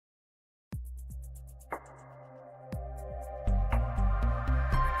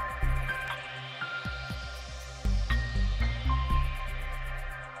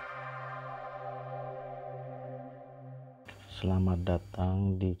Selamat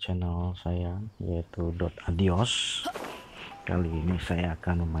datang di channel saya, yaitu Adios. Kali ini saya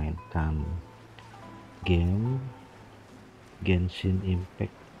akan memainkan game Genshin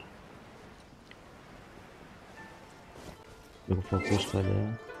Impact, berfokus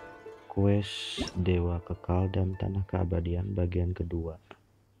pada quest Dewa, Kekal, dan Tanah Keabadian bagian kedua.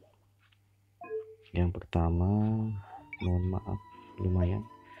 Yang pertama, mohon maaf, lumayan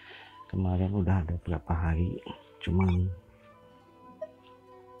kemarin udah ada berapa hari, cuman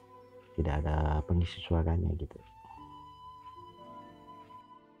tidak ada pengisi suaranya gitu.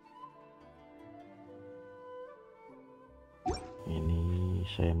 Ini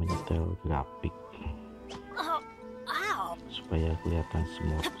saya menyetel grafik supaya kelihatan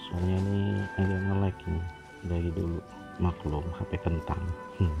smooth, soalnya ini agak nge-lag nih dari dulu, maklum HP kentang.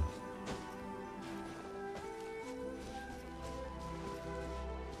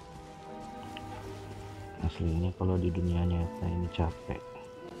 Aslinya kalau di dunia nyata ini capek,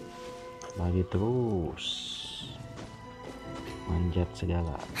 lagi terus manjat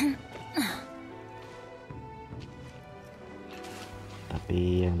segala.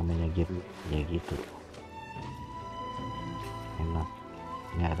 Tapi yang namanya game ya gitu, enak,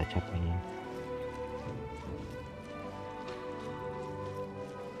 nggak ada capeknya.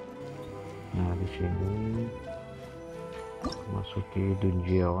 Nah, di sini masuki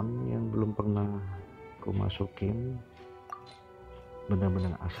dungeon yang belum pernah aku masukin,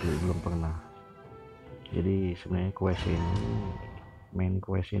 benar-benar asli belum pernah. Jadi sebenarnya quest ini, main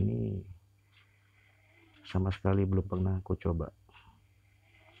quest ini sama sekali belum pernah aku coba.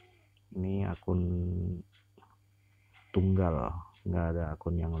 Ini akun tunggal, nggak ada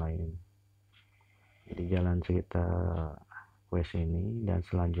akun yang lain. Jadi jalan cerita quest ini dan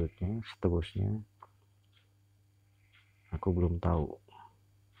seterusnya aku belum tahu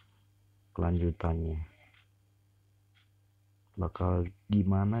kelanjutannya bakal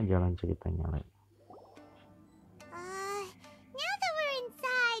gimana jalan ceritanya lagi. Now that we're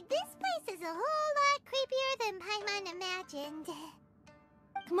inside, this place is a whole lot creepier than Paimon imagined.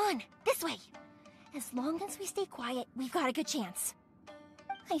 Come on, this way. As long as we stay quiet, we've got a good chance.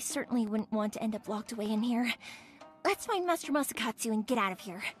 I certainly wouldn't want to end up locked away in here. Let's find Master Masakatsu and get out of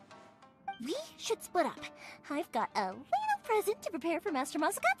here. We should split up. I've got a little present to prepare for Master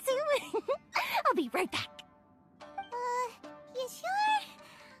Masakatsu. I'll be right back. You sure?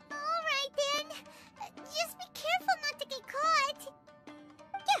 Alright then. Just be careful not to get caught.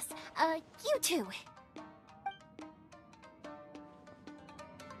 Yes, you too.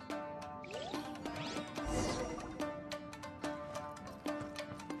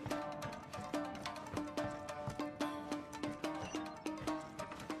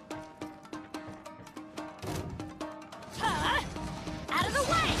 Out of the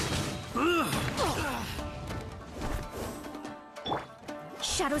way!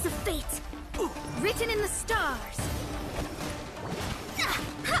 Shadows of fate, written in the stars.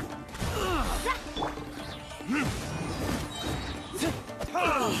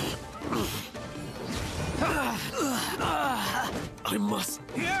 I must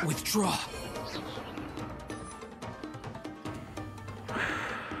withdraw.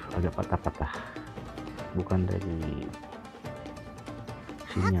 Agak patah-patah, bukan dari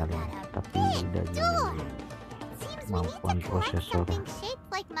sinyalnya, tapi dari kemampuan prosesor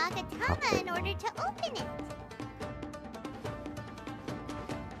Like Magatama in order to open it.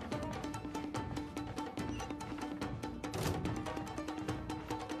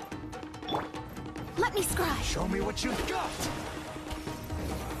 Let me scry. Show me what you've got.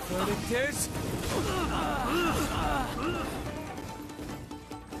 What it is?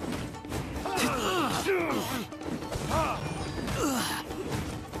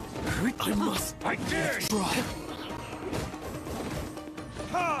 I must. I dare try.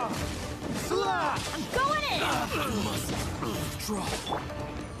 I'm going in. I must withdraw.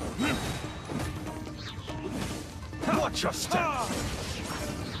 Watch your step.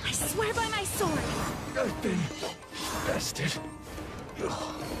 I swear by my sword. I've been bested.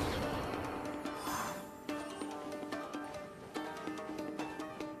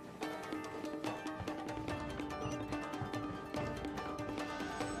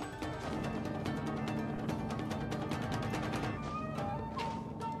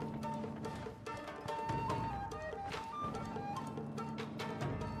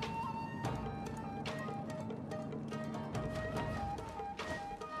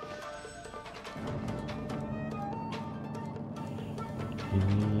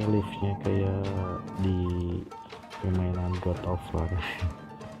 Ini liftnya kayak di permainan God of War.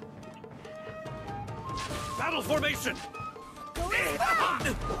 Battle formation.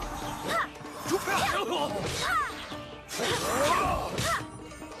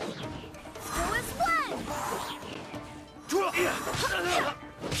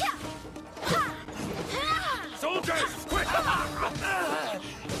 Soldiers, quick!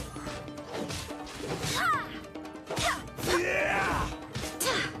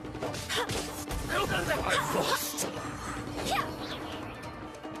 I've lost.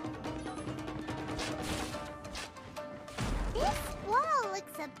 This wall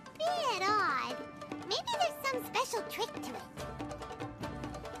looks a bit odd. Maybe there's some special trick to it.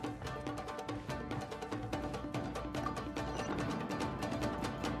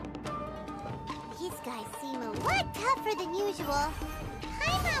 These guys seem a lot tougher than usual.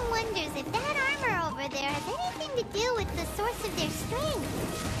 Paimon wonders if that armor over there has anything to do with the source of their strength.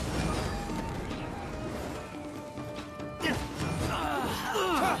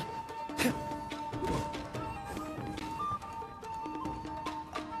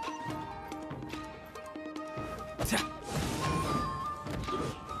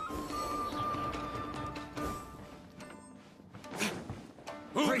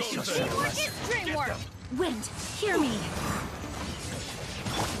 Wind, hear me.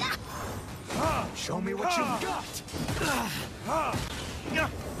 Show me what you've got.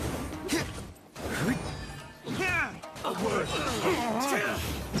 A word.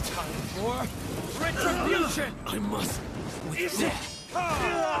 Time for retribution. I must.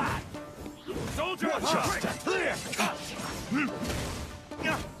 Soldier, clear.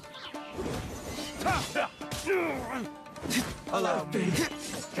 Allow me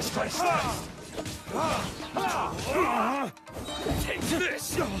to slice. Take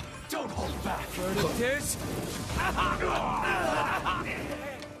this! Don't hold back! Verdict is...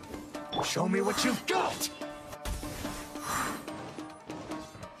 Show me what you've got!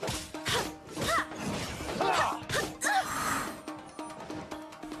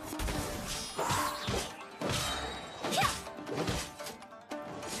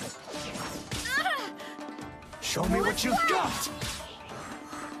 Show me what you've got!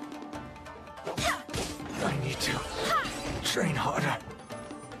 I need to train harder.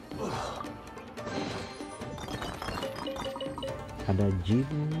 Ada Jin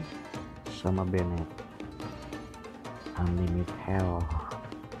sama Bennett. Unlimited Hell.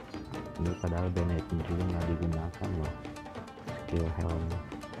 Ini padahal Bennett juga nggak digunakan loh. Skill Hellnya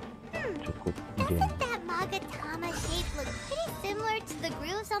cukup Jin. Doesn't that Magatama shape look pretty similar to the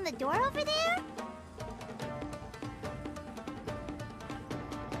grooves on the door over there?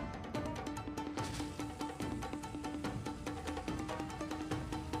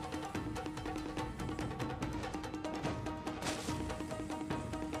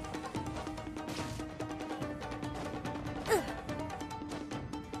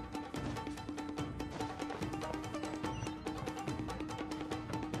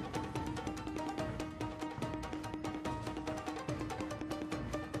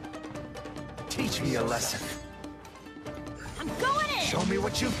 Teach me a lesson. I'm going in! Show me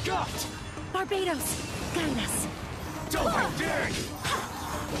what you've got! Barbados, guide us. Don't I dare you!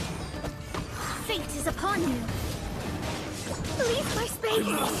 Fate is upon you. Leave my space!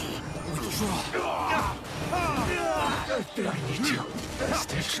 Withdraw. I need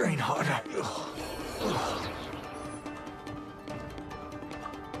to train harder.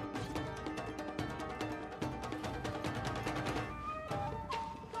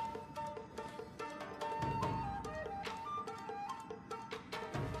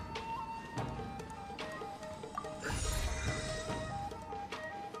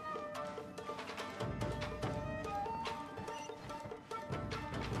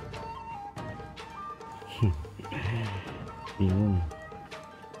 Bingung,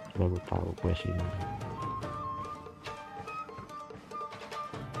 baru tahu quest ini.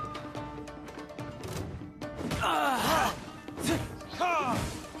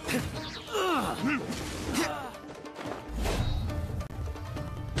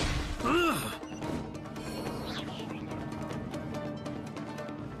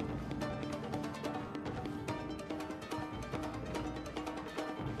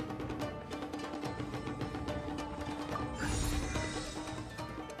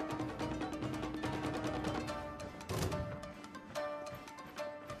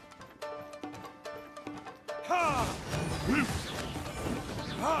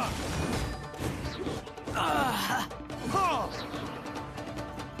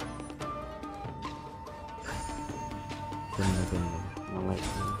 Bener-bener melek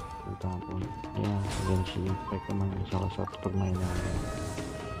entah apa ya. Genshin Impact memang salah satu permainan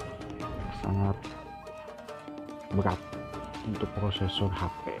yang sangat berat untuk prosesor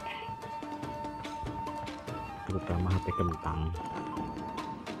HP, terutama HP kentang.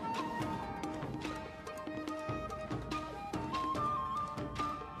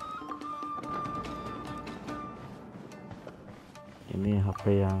 Ini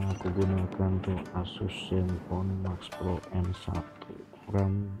HP yang aku gunakan tuh Asus Zenfone Max Pro M1,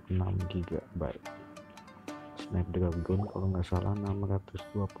 RAM 6GB, Snapdragon kalau nggak salah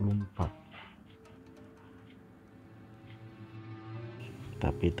 624,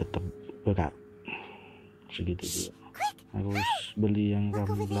 tapi tetap berat segitu juga. Harus beli yang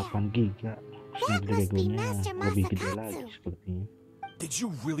RAM 8GB, Snapdragonnya lebih gede lagi sepertinya. Did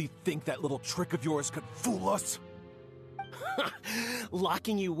you really think that little trick of yours could fool us?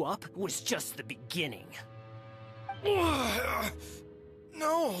 Locking you up was just the beginning. No!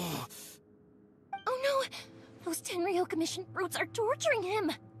 Oh no! Those Tenryou Commission brutes are torturing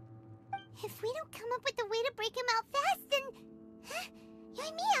him! If we don't come up with a way to break him out fast, then... Huh?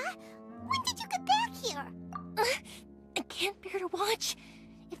 Yoimiya, when did you get back here? I can't bear to watch.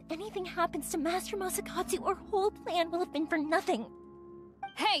 If anything happens to Master Masakatsu, our whole plan will have been for nothing.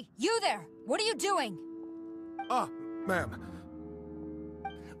 Hey, you there! What are you doing? Ma'am.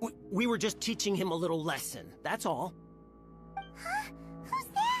 We were just teaching him a little lesson, that's all. Huh? Who's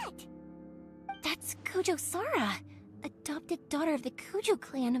that? That's Kujo Sara, adopted daughter of the Kujo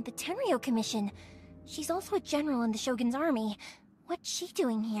clan of the Tenryou Commission. She's also a general in the Shogun's army. What's she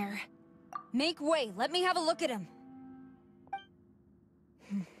doing here? Make way, let me have a look at him.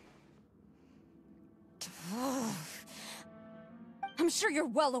 I'm sure you're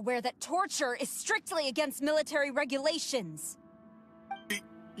well aware that torture is strictly against military regulations.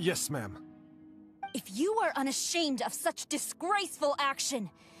 Yes, ma'am. If you are unashamed of such disgraceful action,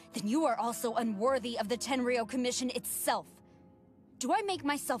 then you are also unworthy of the Tenryou Commission itself. Do I make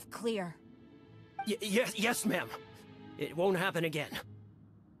myself clear? Yes, ma'am. It won't happen again.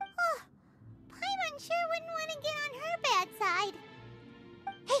 Oh, Paimon sure wouldn't want to get on her bad side.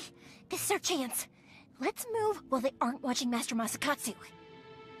 Hey, this is our chance. Let's move while they aren't watching Master Masakatsu.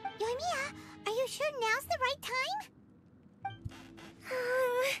 Yoimiya, are you sure now's the right time?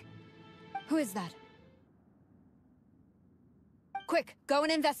 Who is that? Quick, go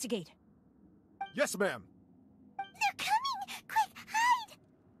and investigate. Yes, ma'am. They're coming! Quick, hide!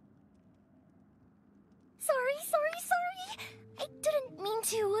 Sorry. I didn't mean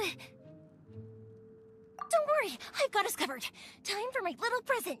to... Don't worry, I've got us covered. Time for my little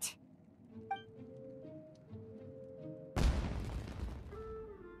present.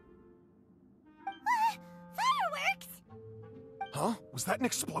 Fireworks! Huh? Was that an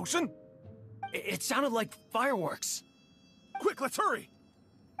explosion? It sounded like fireworks. Quick, let's hurry!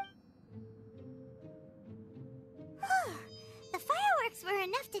 The fireworks were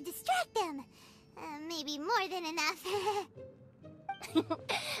enough to distract them. Maybe more than enough.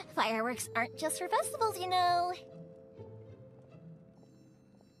 Fireworks aren't just for festivals, you know.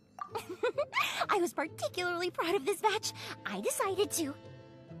 I was particularly proud of this batch. I decided to.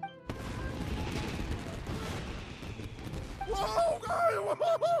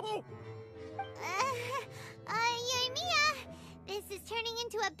 Whoa! Yoimiya, this is turning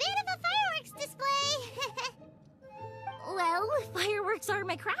into a bit of a fireworks display. Well, fireworks are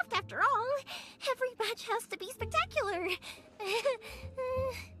my craft after all. Every batch has to be spectacular.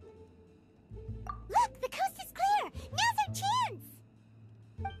 Look, the coast is clear. Now's our chance.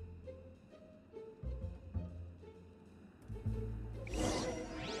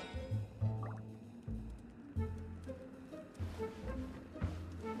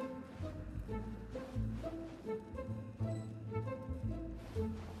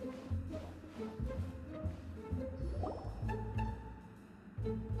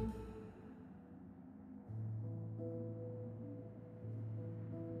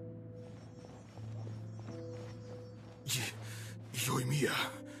 Yoimiya,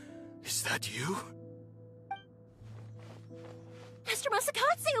 is that you? Master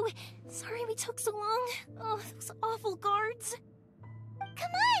Masakatsu! Sorry we took so long. Oh, those awful guards.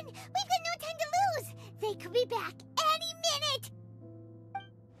 Come on, we've got no time to lose. They could be back any minute.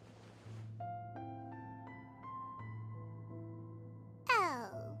 Oh.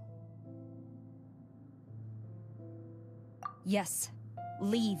 Yes,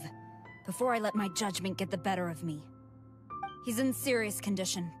 leave, before I let my judgment get the better of me. He's in serious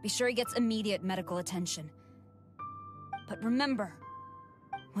condition. Be sure he gets immediate medical attention. But remember,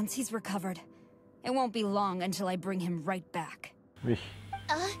 once he's recovered, it won't be long until I bring him right back. Wih,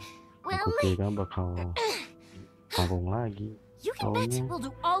 Well, aku kira bakal tarung lagi. you can bet Taunya we'll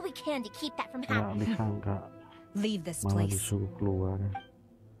do all we can to keep that from nggak happening. disangka, Leave this malah place. disuruh keluar,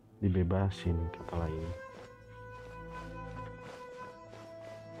 dibebasin kata lain.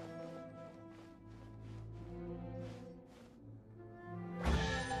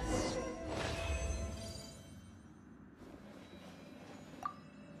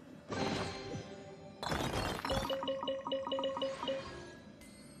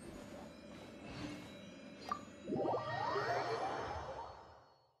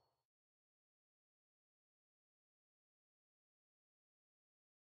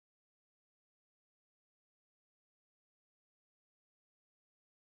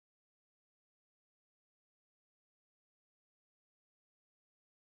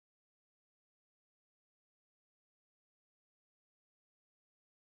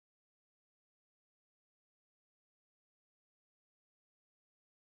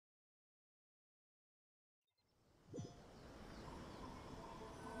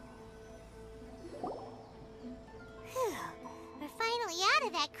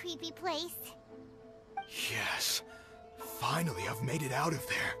 creepy place. Yes. Finally, I've made it out of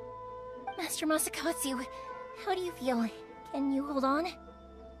there. Master Masakatsu, how do you feel? Can you hold on?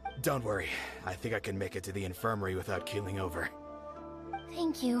 Don't worry. I think I can make it to the infirmary without keeling over.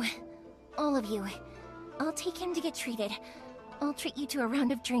 Thank you. All of you. I'll take him to get treated. I'll treat you to a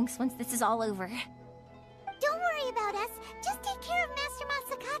round of drinks once this is all over. Don't worry about us. Just take care of Master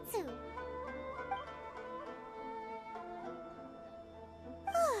Masakatsu.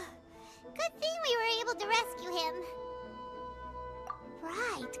 Good thing we were able to rescue him.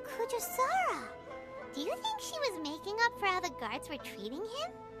 Right, Kujosara. Do you think she was making up for how the guards were treating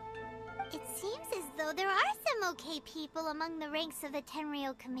him? It seems as though there are some okay people among the ranks of the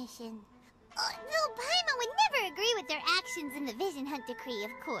Tenryou Commission. Though Paimon would never agree with their actions in the Vision Hunt Decree,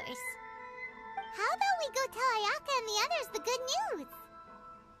 of course. How about we go tell Ayaka and the others the good news?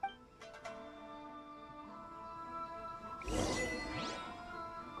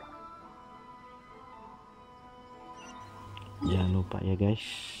 Jangan lupa ya guys,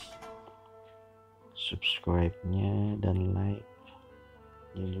 subscribe-nya dan like,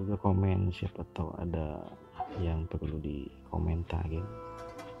 dan juga komen, siapa tahu ada yang perlu dikomentarin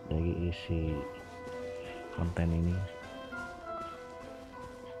dari isi konten ini.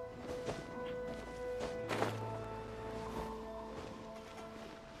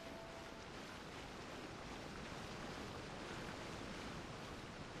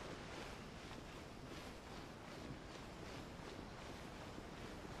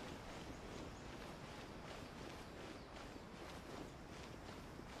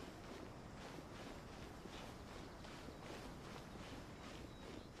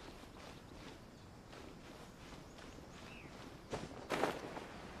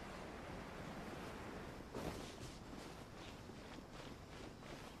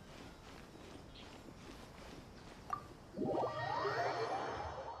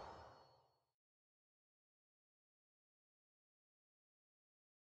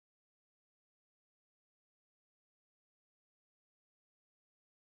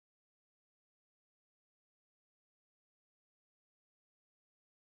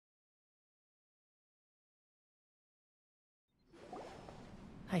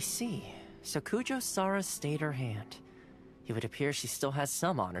 I see. So Kujo-Sara stayed her hand. It would appear she still has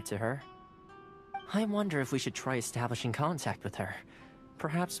some honor to her. I wonder if we should try establishing contact with her.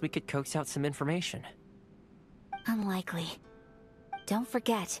 Perhaps we could coax out some information. Unlikely. Don't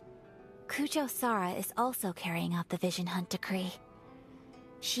forget, Kujo-Sara is also carrying out the Vision Hunt Decree.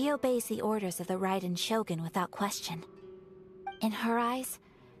 She obeys the orders of the Raiden Shogun without question. In her eyes,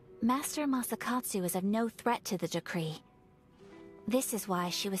 Master Masakatsu is of no threat to the decree. This is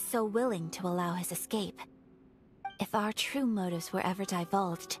why she was so willing to allow his escape. If our true motives were ever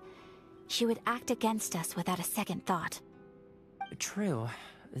divulged, she would act against us without a second thought. True.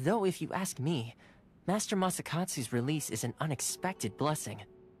 Though if you ask me, Master Masakatsu's release is an unexpected blessing.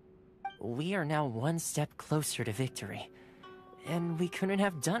 We are now one step closer to victory. And we couldn't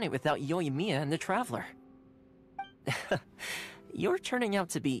have done it without Yoimiya and the Traveler. You're turning out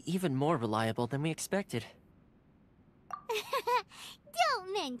to be even more reliable than we expected.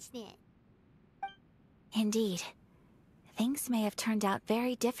 Don't mention it. Indeed. Things may have turned out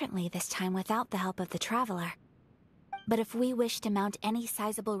very differently this time without the help of the Traveler. But if we wish to mount any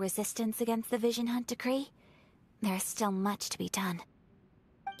sizable resistance against the Vision Hunt Decree, there is still much to be done.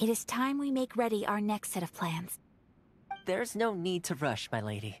 It is time we make ready our next set of plans. There's no need to rush, my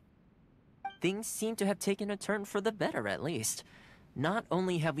lady. Things seem to have taken a turn for the better, at least. Not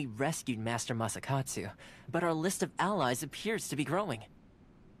only have we rescued Master Masakatsu, but our list of allies appears to be growing.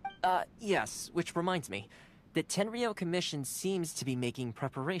 Yes, which reminds me. The Tenryou Commission seems to be making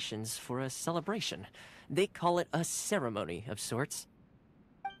preparations for a celebration. They call it a ceremony of sorts.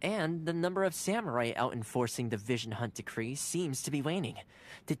 And the number of samurai out enforcing the Vision Hunt Decree seems to be waning.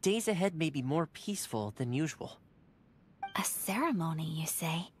 The days ahead may be more peaceful than usual. A ceremony, you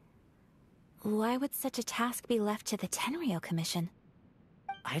say? Why would such a task be left to the Tenryou Commission?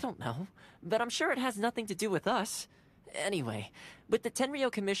 I don't know, but I'm sure it has nothing to do with us. Anyway, with the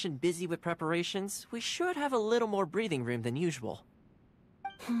Tenryou Commission busy with preparations, we should have a little more breathing room than usual.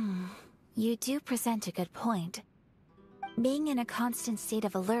 You do present a good point. Being in a constant state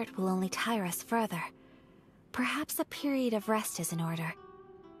of alert will only tire us further. Perhaps a period of rest is in order.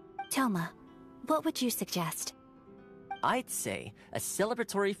 Toma, what would you suggest? I'd say a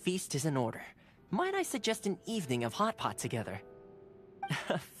celebratory feast is in order. Might I suggest an evening of hot pot together?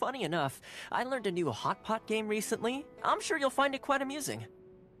 Funny enough, I learned a new hot pot game recently. I'm sure you'll find it quite amusing.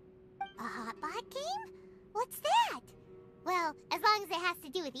 A hot pot game? What's that? Well, as long as it has to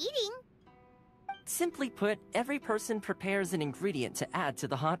do with eating. Simply put, every person prepares an ingredient to add to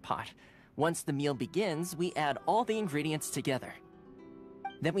the hot pot. Once the meal begins, we add all the ingredients together.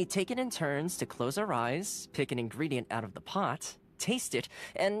 Then we take it in turns to close our eyes, pick an ingredient out of the pot, taste it,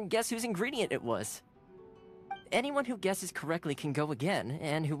 and guess whose ingredient it was. Anyone who guesses correctly can go again,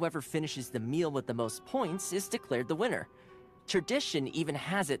 and whoever finishes the meal with the most points is declared the winner. Tradition even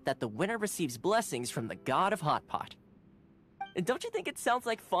has it that the winner receives blessings from the god of Hot Pot. Don't you think it sounds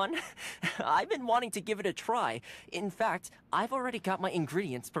like fun? I've been wanting to give it a try. In fact, I've already got my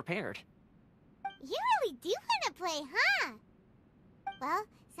ingredients prepared. You really do want to play, huh? Well,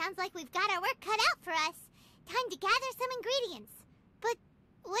 sounds like we've got our work cut out for us. Time to gather some ingredients. But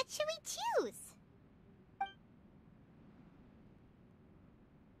what should we choose?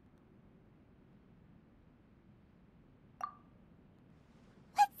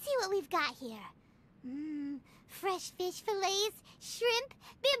 Let's see what we've got here. Fresh fish fillets, shrimp,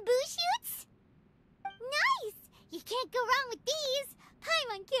 bamboo shoots. Nice! You can't go wrong with these.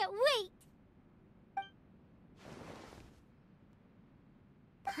 Paimon can't wait.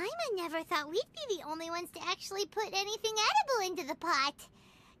 Paimon never thought we'd be the only ones to actually put anything edible into the pot.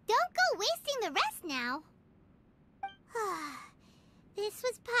 Don't go wasting the rest now. This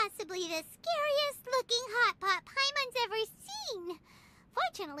was possibly the scariest looking hot pot Paimon's ever seen.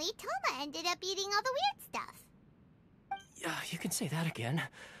 Fortunately, Toma ended up eating all the weird stuff. You can say that again.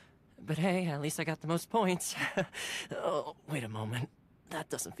 But hey, at least I got the most points. Oh, wait a moment. That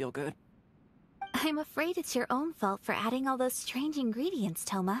doesn't feel good. I'm afraid it's your own fault for adding all those strange ingredients,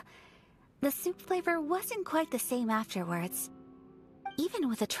 Toma. The soup flavor wasn't quite the same afterwards. Even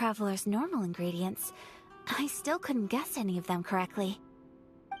with the traveler's normal ingredients, I still couldn't guess any of them correctly.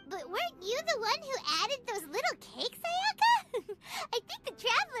 But weren't you the one who added those little cakes, Ayaka? I think the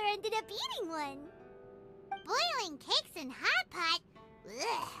traveler ended up eating one. Boiling cakes in hot pot?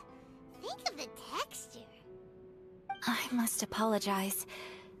 Ugh. Think of the texture. I must apologize.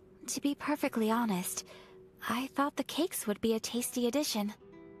 To be perfectly honest, I thought the cakes would be a tasty addition.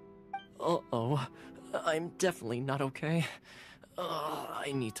 Uh-oh. I'm definitely not okay.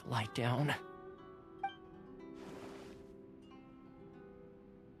 I need to lie down.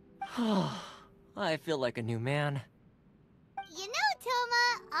 I feel like a new man. You know,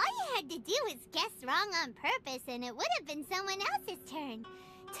 Toma, all you had to do was guess wrong on purpose and it would have been someone else's turn.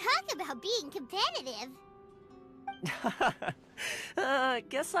 Talk about being competitive.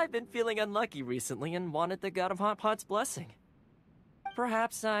 Guess I've been feeling unlucky recently and wanted the god of Hot Pot's blessing.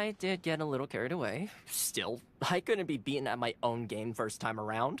 Perhaps I did get a little carried away. Still, I couldn't be beaten at my own game first time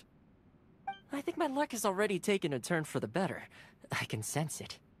around. I think my luck has already taken a turn for the better. I can sense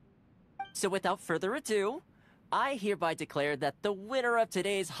it. So without further ado, I hereby declare that the winner of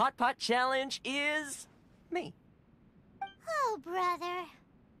today's Hot Pot Challenge is... me. Oh, brother.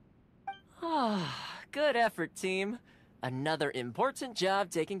 Good effort, team. Another important job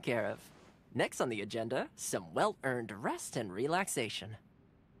taken care of. Next on the agenda, some well-earned rest and relaxation.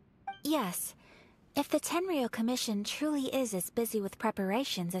 Yes. If the Tenryou Commission truly is as busy with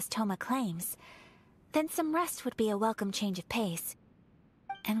preparations as Toma claims, then some rest would be a welcome change of pace.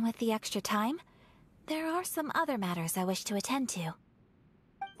 And with the extra time, there are some other matters I wish to attend to.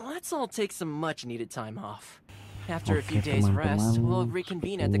 Let's all take some much-needed time off. After a few days' rest, we'll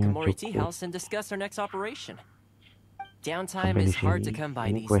reconvene at the Komori Tea House and discuss our next operation. Downtime is hard to come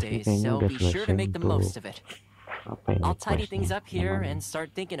by these days, so be sure to make the most of it. I'll tidy things up here and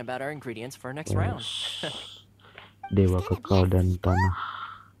start thinking about our ingredients for our next round. Dewa, Kekal, dan Tanah,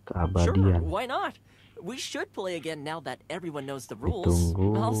 Sure, Keabadian. why not? We should play again now that everyone knows the rules.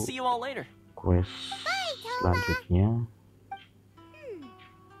 Ditunggu I'll see you all later. quest selanjutnya.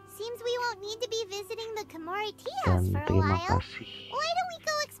 Seems we won't need to be visiting the Komori Tea House Dan for a terima while. kasih Why don't we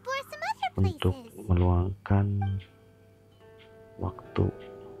go explore some other untuk places? meluangkan waktu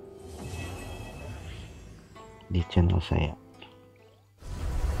di channel saya.